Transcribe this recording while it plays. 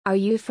Are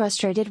you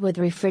frustrated with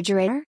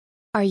refrigerator?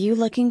 Are you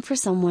looking for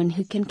someone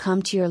who can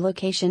come to your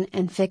location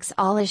and fix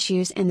all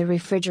issues in the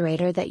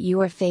refrigerator that you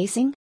are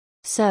facing?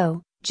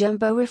 So,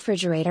 Jumbo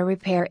Refrigerator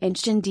Repair in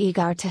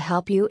Chandigarh to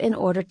help you in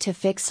order to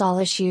fix all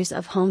issues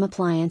of home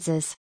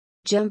appliances.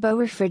 Jumbo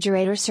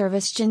Refrigerator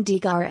Service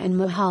Chandigarh and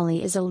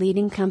Mohali is a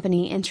leading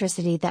company in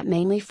Tricity that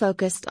mainly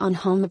focused on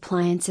home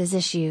appliances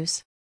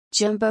issues.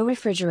 Jumbo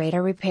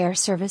Refrigerator Repair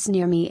Service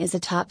Near Me is a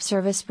top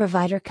service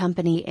provider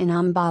company in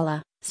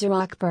Ambala,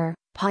 Zirakpur,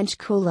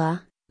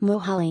 Panchkula,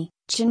 Mohali,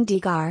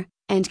 Chandigarh,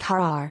 and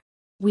Kharar.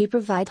 We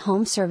provide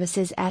home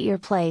services at your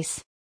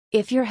place.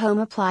 If your home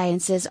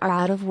appliances are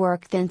out of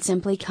work, then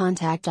simply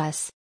contact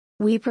us.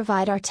 We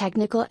provide our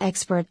technical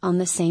expert on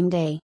the same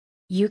day.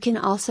 You can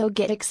also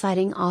get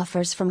exciting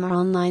offers from our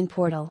online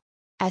portal.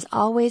 As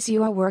always,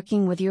 you are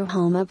working with your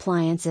home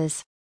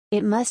appliances.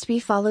 It must be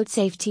followed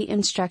safety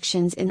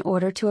instructions in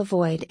order to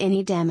avoid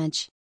any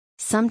damage.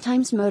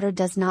 Sometimes motor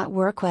does not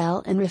work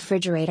well in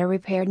refrigerator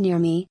repaired near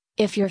me.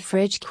 If your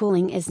fridge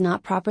cooling is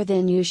not proper,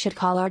 then you should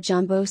call our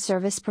Jumbo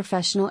Service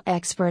professional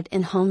expert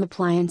in home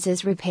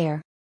appliances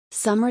repair.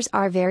 Summers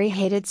are very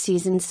hated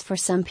seasons for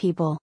some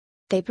people.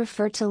 They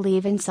prefer to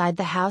leave inside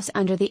the house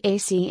under the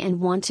AC and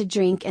want to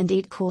drink and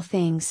eat cool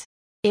things.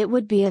 It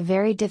would be a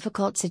very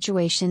difficult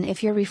situation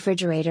if your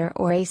refrigerator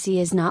or AC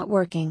is not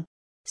working.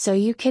 So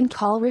you can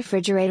call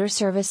Refrigerator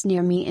Service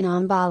Near Me in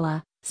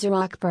Ambala,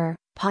 Zirakpur,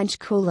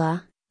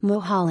 Panchkula,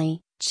 Mohali,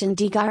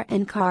 Chandigarh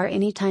and Kharar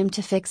anytime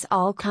to fix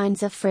all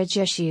kinds of fridge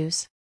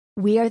issues.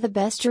 We are the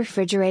best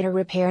refrigerator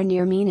repair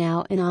near me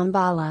now in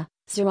Ambala,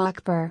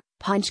 Zirakpur,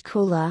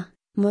 Panchkula,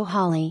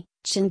 Mohali,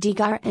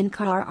 Chandigarh and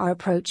Kharar. Our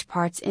approach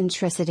parts in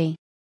Tricity.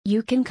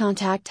 You can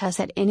contact us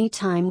at any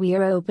time. We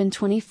are open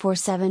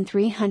 24/7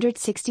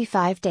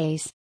 365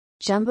 days.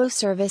 Jumbo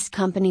Service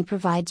Company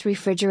provides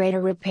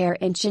refrigerator repair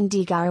in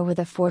Chandigarh with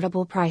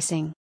affordable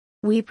pricing.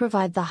 We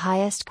provide the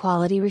highest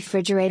quality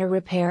refrigerator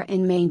repair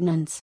and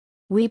maintenance.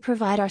 We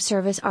provide our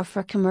service are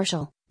for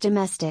commercial,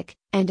 domestic,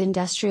 and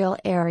industrial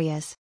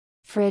areas.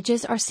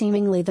 Fridges are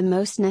seemingly the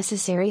most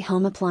necessary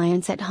home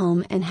appliance at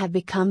home and have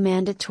become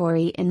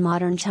mandatory in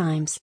modern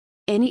times.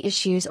 Any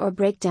issues or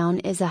breakdown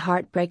is a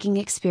heartbreaking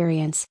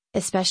experience,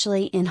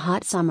 especially in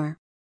hot summer.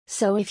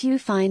 So if you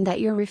find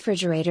that your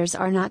refrigerators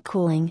are not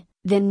cooling,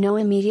 then no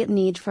immediate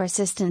need for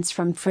assistance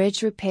from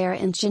Fridge Repair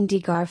in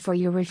Chandigarh for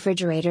your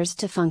refrigerators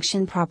to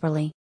function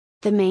properly.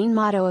 The main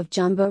motto of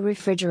Jumbo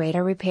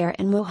Refrigerator Repair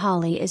in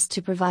Mohali is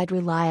to provide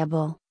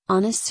reliable,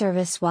 honest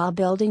service while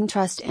building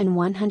trust and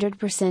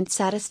 100%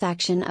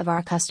 satisfaction of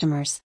our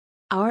customers.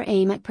 Our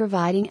aim at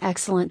providing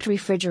excellent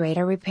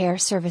refrigerator repair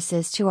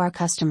services to our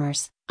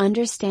customers,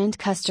 understand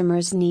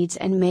customers' needs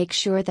and make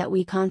sure that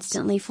we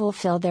constantly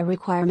fulfill their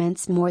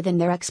requirements more than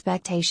their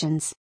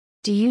expectations.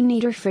 Do you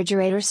need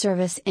refrigerator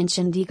service in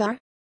Chandigarh?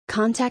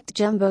 Contact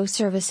Jumbo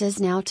Services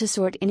now to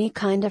sort any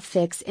kind of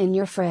fix in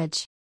your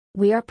fridge.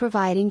 We are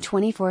providing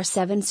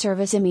 24/7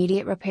 service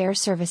immediate repair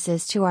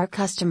services to our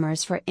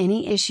customers for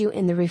any issue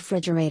in the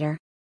refrigerator.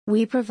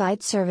 We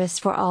provide service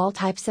for all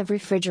types of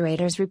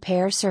refrigerators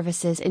repair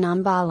services in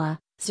Ambala,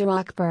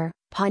 Zirakpur,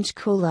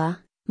 Panchkula,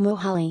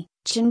 Mohali,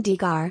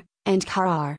 Chandigarh, and Kharar.